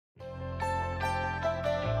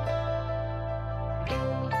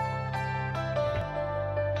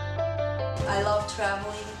I love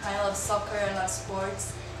traveling, I love soccer, I love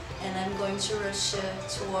sports, and I'm going to Russia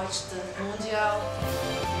to watch the Mundial.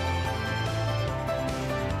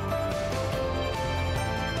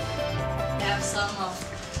 I have some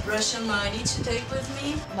of Russian money to take with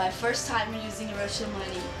me. My first time using Russian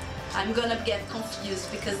money. I'm gonna get confused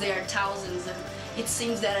because there are thousands and it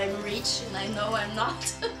seems that I'm rich and I know I'm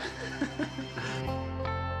not.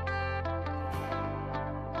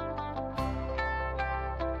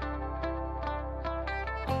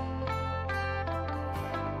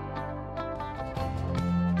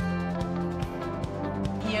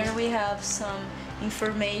 Here we have some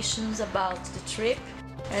informations about the trip,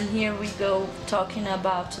 and here we go talking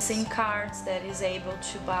about SIM cards that is able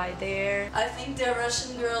to buy there. I think the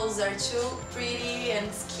Russian girls are too pretty and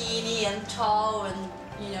skinny and tall, and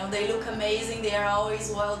you know, they look amazing. They are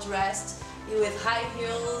always well dressed with high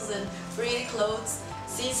heels and pretty clothes.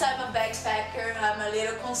 Since I'm a backpacker, I'm a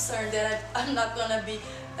little concerned that I'm not gonna be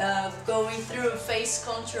going through face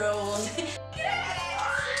control.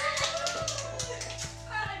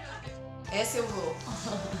 Esse eu vou.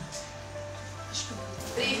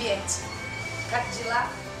 Привет. Как дела?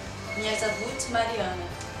 Меня зовут Mariana.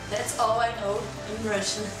 That's all I know in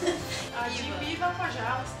Russian. Viva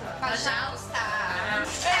Pajausta! Pajausta!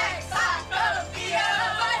 Ex-campeão,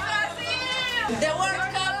 vai Brasil! The World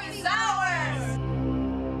Cup is ours!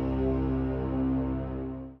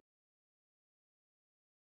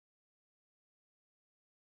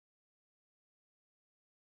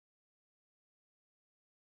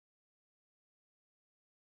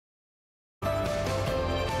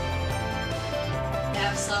 I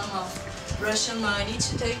have some of Russian money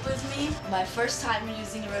to take with me. My first time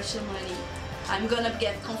using Russian money. I'm gonna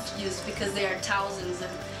get confused because there are thousands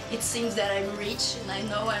and it seems that I'm rich and I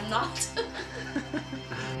know I'm not.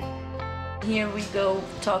 Here we go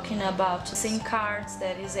talking about SIM cards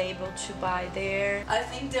that is able to buy there. I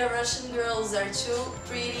think the Russian girls are too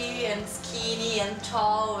pretty and skinny and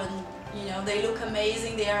tall, and you know, they look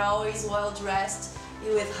amazing. They are always well dressed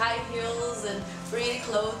with high heels and pretty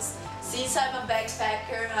clothes. Since I'm a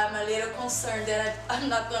backpacker, I'm a little concerned that I'm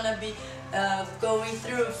not gonna be going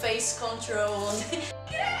through face control.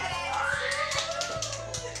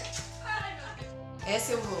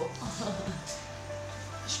 Esse eu vou.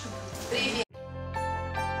 Привет.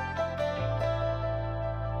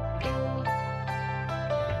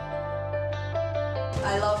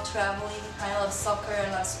 I love traveling, I love soccer,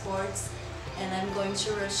 I love sports, and I'm going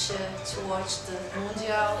to Russia to watch the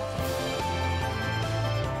Mundial.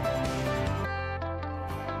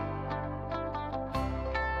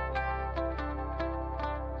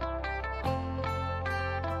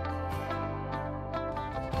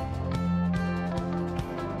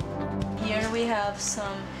 Here we have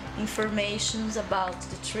some informations about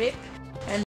the trip, and